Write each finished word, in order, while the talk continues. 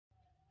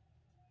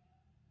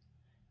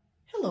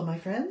Hello, my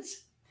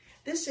friends.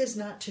 This is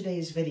not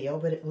today's video,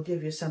 but it will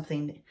give you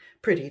something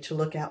pretty to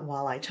look at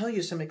while I tell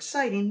you some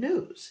exciting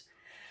news.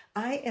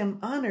 I am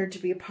honored to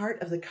be a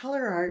part of the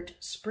Colourarte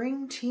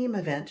Spring Team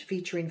Event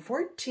featuring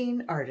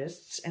 14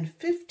 artists and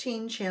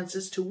 15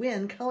 chances to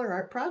win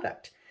Colourarte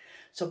product.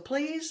 So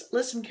please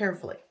listen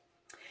carefully.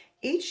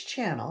 Each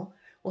channel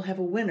will have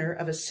a winner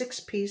of a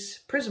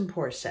 6-piece Prizm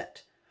pour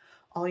set.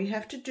 All you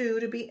have to do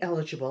to be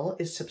eligible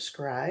is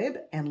subscribe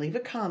and leave a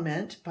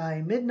comment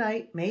by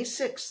midnight, May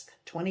 6th,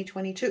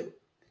 2022.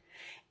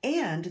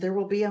 And there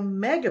will be a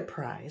mega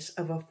prize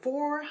of a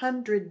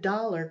 $400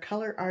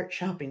 Colourarte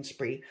Shopping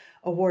Spree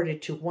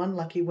awarded to one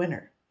lucky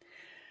winner.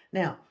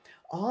 Now,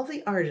 all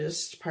the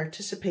artists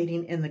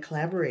participating in the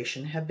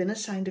collaboration have been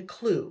assigned a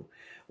clue,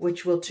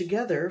 which will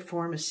together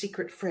form a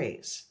secret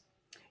phrase.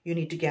 You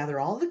need to gather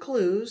all the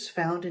clues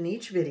found in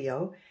each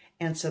video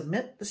and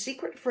submit the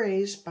secret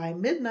phrase by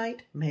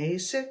midnight, May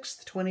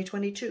 6th,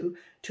 2022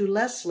 to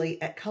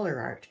Leslie at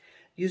Colourarte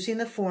using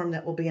the form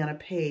that will be on a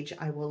page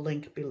I will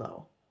link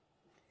below.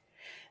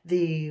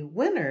 The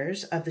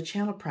winners of the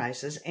channel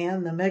prizes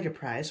and the mega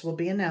prize will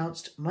be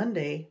announced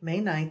Monday, May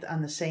 9th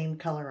on the same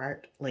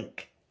Colourarte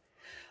link.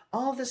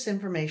 All this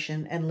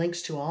information and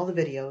links to all the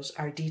videos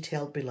are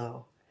detailed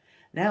below.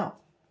 Now,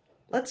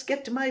 let's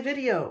get to my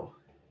video.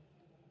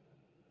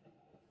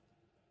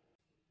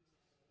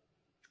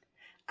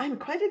 I'm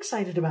quite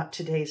excited about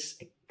today's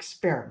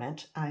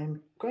experiment.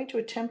 I'm going to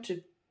attempt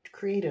to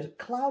create a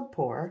cloud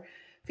pour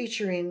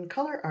featuring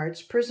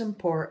Colourarte's Prizm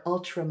Pour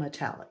Ultra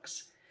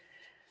Metallics.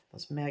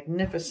 Those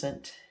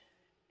magnificent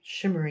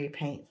shimmery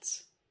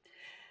paints.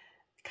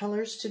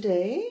 Colors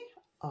today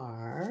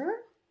are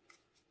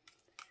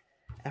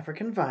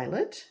African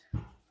Violet.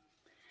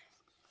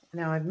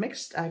 Now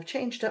I've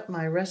changed up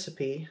my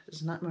recipe.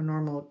 This is not my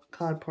normal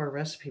cloud pour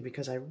recipe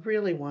because I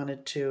really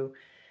wanted to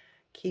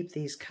keep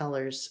these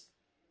colors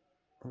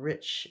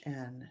rich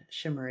and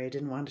shimmery. I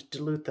didn't want to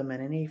dilute them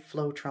in any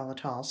Floetrol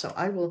at all. So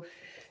I will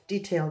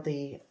detail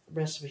the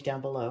recipe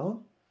down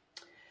below.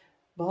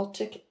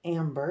 Baltic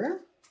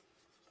Amber.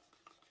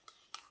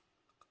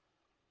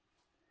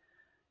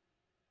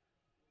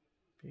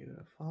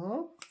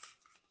 Beautiful.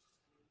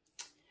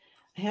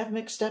 I have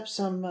mixed up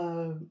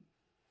some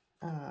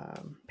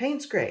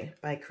Payne's Gray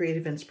by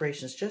Creative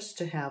Inspirations just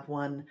to have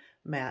one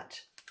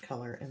matte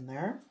color in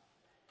there.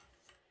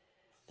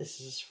 This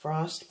is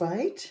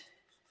Frostbite.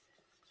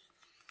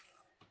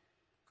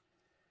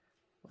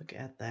 Look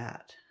at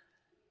that.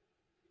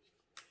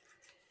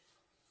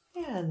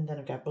 And then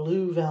I've got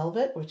Blue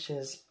Velvet, which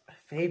is a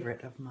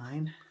favorite of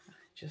mine. I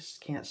just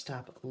can't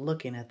stop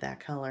looking at that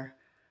color.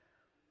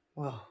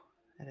 Whoa,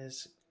 that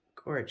is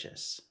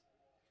gorgeous.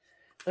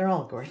 They're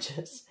all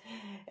gorgeous.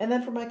 And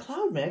then for my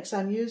cloud mix,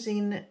 I'm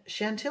using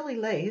Chantilly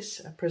Lace,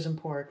 a Prizm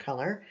Pour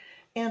color,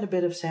 and a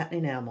bit of satin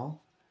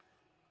enamel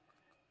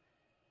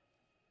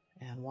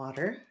and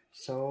water.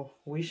 So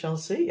we shall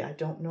see. I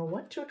don't know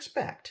what to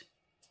expect.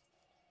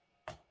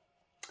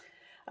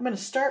 I'm going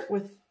to start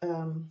with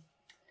the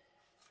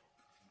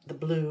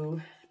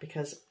blue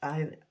because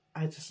I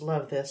just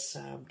love this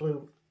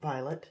blue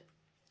velvet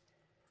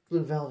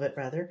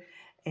rather,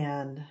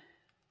 and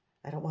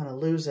I don't want to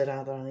lose it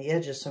out on the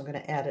edges, so I'm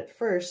going to add it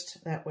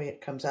first. That way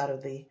it comes out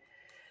of the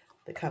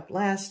cup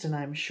last, and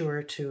I'm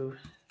sure to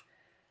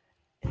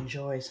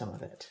enjoy some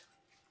of it.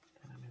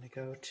 And I'm going to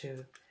go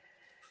to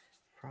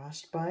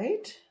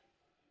Frostbite.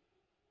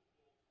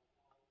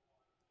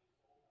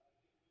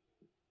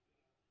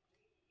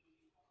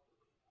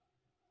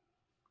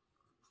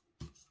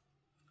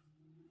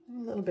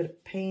 A little bit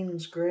of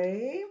Payne's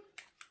Gray.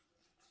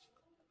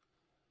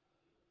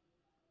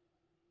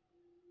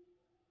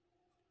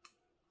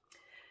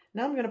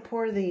 Now I'm going to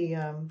pour the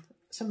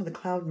some of the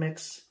cloud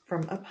mix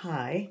from up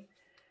high.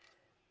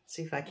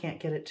 See if I can't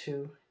get it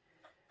to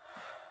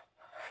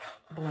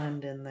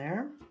blend in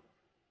there.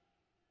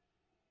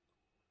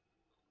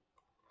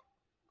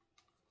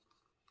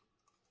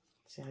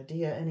 That's the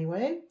idea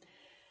anyway.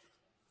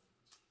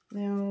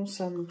 Now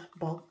some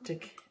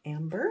Baltic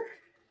Amber.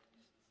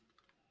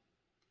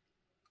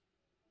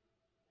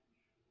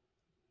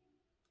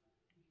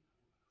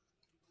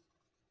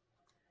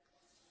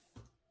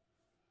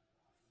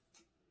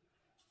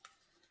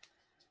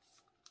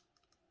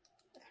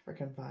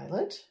 African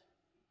Violet.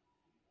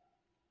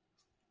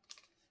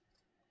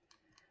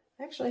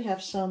 I actually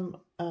have some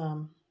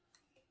of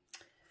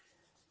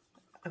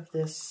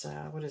this,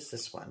 what is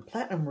this one?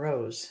 Platinum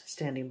Rose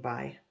standing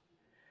by. I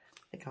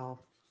think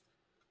I'll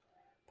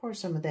pour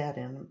some of that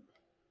in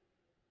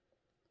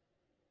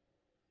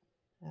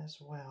as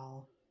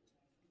well.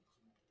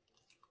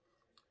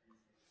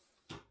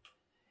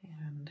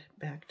 And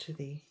back to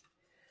the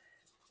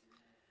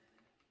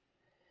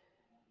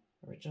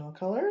original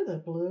color, the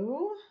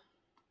blue.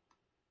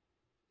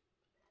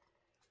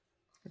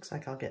 Looks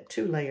like I'll get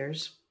 2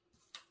 layers.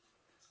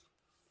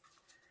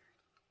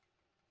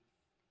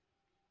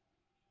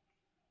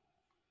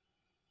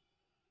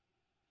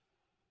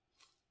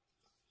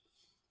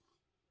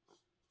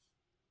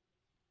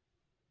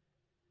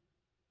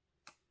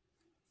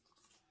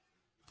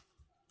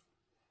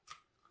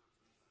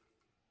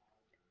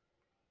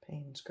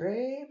 Payne's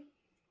Gray.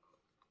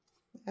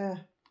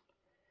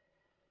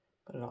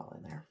 Put it all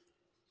in there.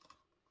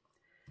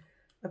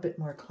 A bit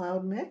more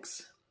cloud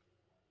mix.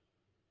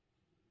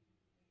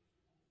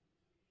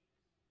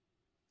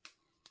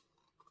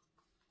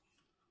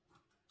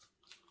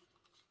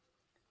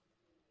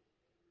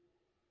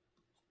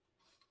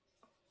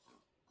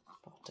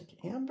 Baltic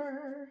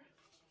Amber.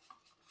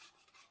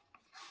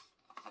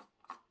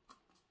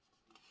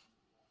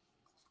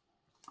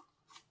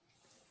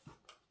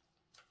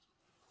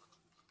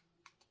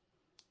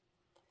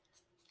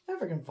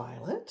 African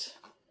Violet.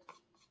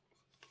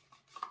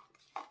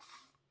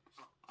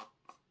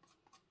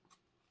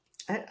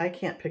 I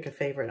can't pick a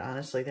favorite,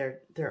 honestly.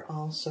 They're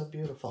all so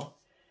beautiful.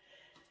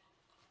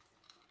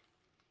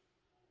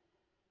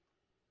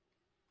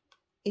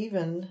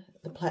 Even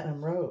the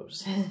Platinum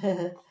Rose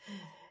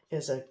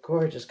is a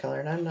gorgeous color,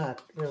 and I'm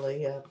not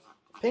really a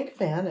pink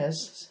fan,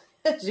 as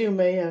you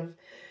may have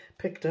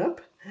picked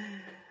up.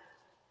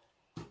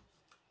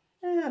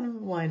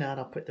 And why not?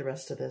 I'll put the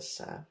rest of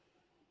this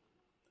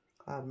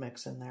cloud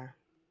mix in there.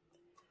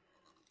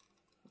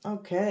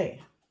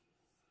 Okay.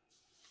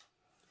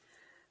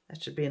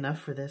 That should be enough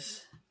for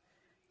this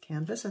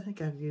canvas. I think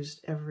I've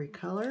used every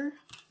color,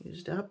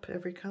 used up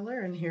every color,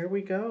 and here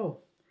we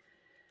go.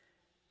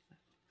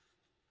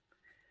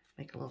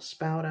 Make a little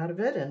spout out of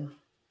it, and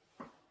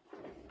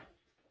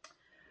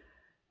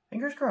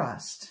fingers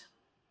crossed.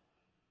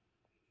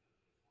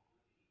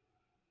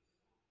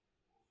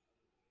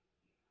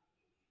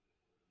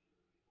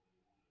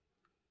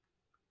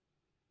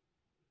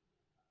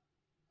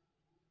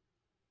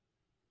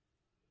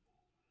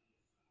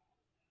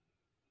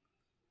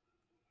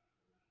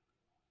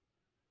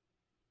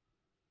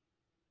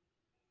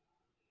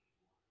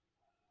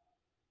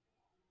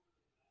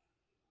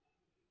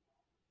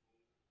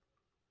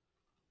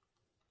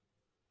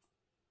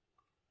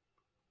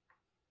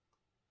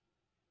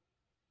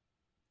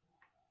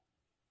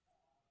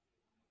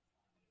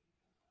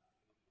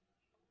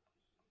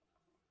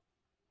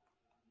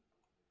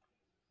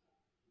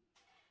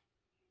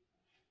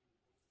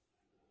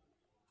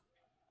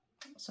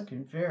 It's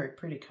looking very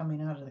pretty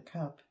coming out of the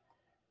cup.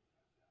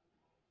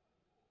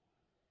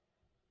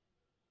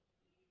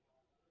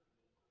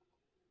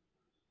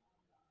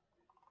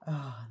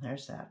 Oh, and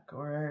there's that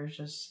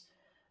gorgeous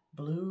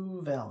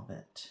blue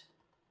velvet.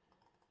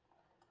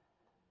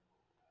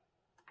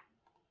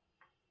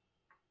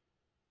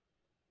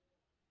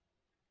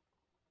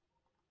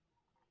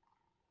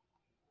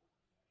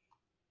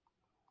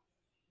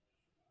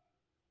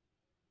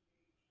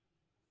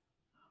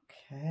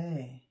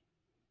 Okay.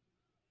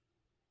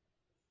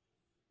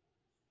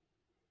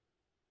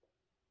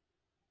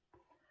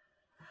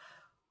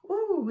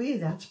 Ooh-wee,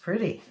 that's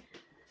pretty.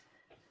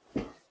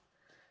 Oh,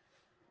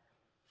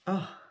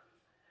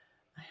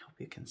 I hope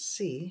you can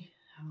see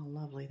how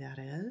lovely that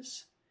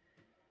is.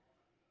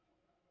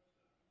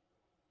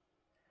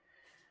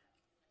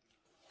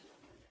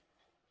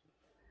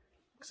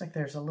 Looks like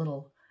there's a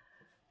little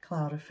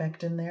cloud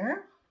effect in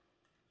there.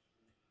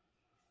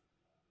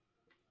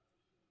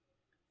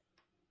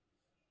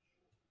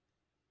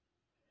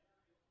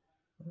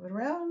 Move it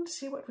around,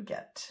 see what we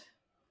get.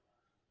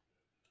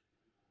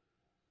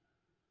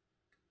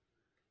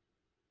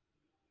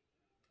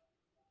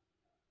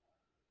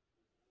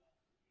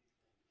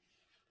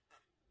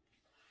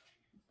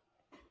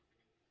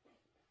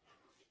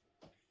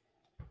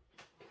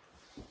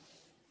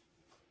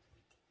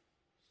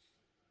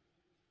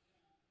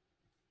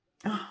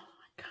 Oh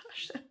my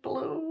gosh, that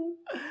blue.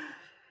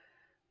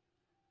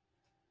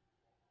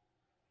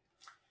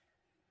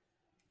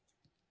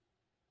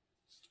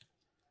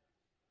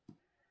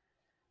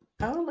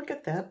 Oh, look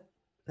at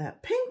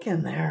that pink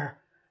in there.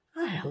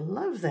 I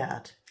love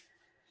that.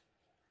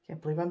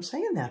 Can't believe I'm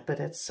saying that, but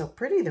it's so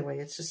pretty the way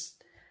it's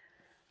just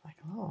like,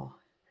 oh,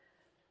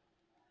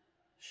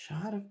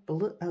 shot of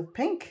blue, of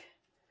pink.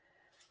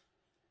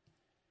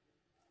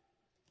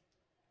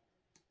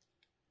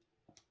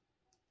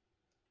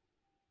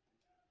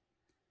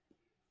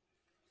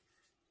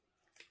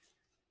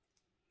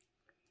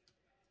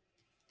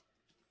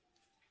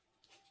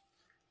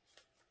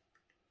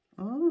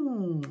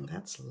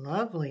 That's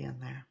lovely in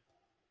there.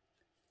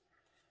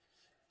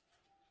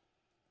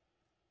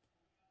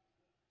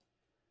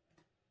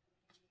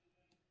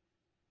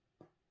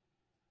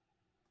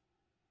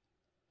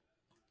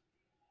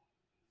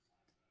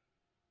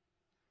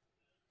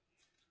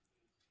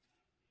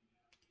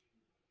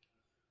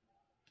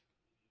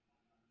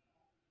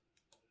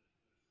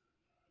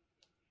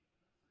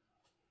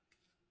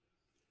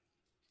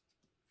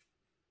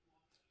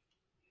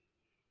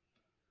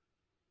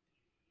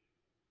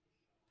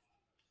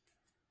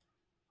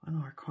 One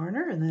more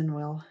corner, and then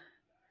we'll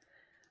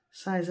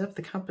size up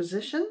the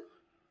composition.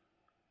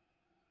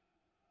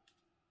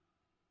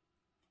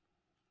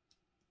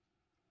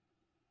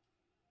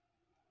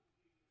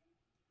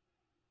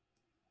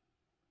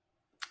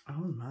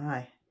 Oh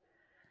my.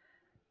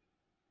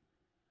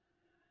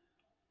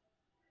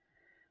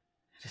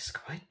 It is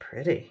quite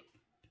pretty.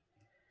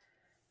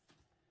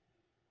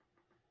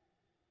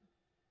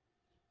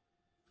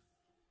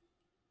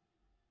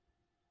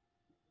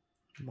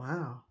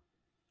 Wow.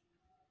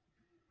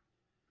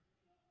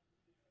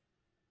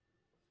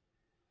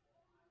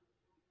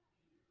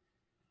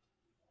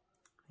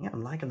 Yeah,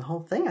 I'm liking the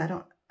whole thing. I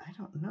don't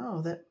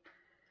know that.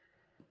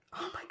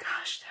 Oh my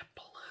gosh, that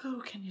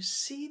blue. Can you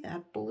see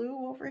that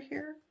blue over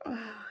here?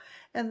 Oh,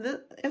 and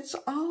it's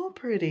all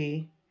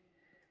pretty.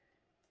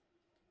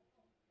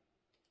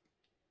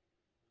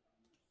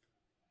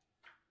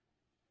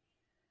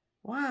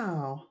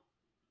 Wow.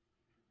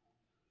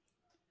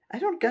 I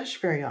don't gush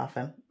very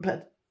often,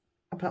 but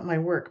about my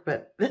work,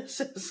 but this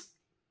is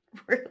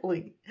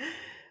really,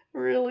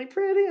 really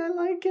pretty. I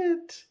like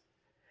it.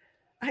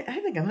 I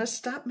think I'm going to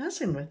stop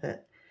messing with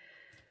it.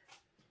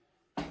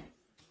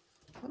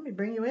 Let me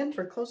bring you in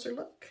for a closer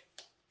look.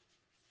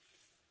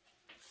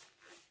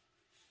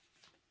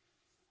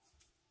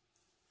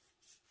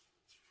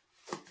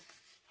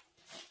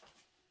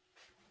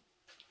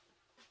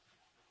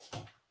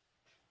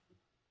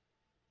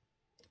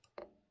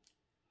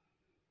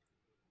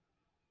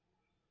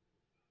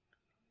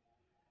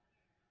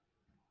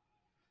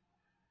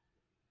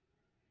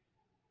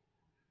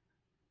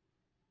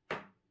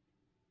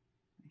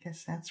 I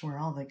guess that's where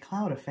all the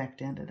cloud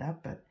effect ended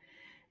up, but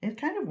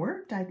it kind of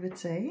worked, I would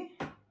say.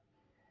 Look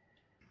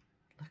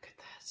at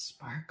that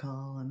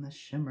sparkle and the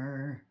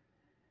shimmer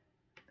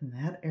in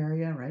that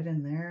area right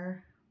in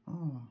there.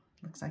 Oh,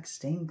 looks like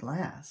stained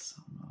glass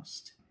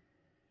almost.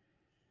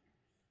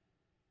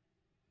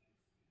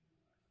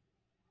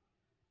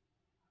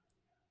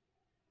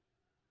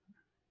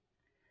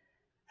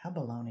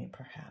 Abalone,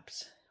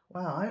 perhaps.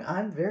 Wow,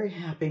 I'm very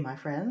happy, my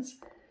friends.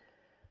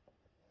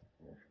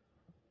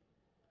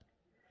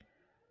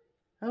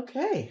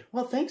 Okay,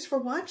 well, thanks for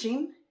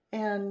watching,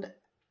 and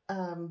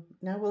now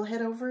we'll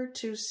head over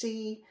to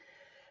see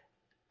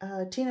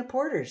Tina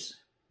Porter's.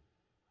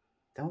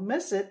 Don't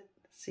miss it.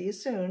 See you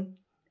soon.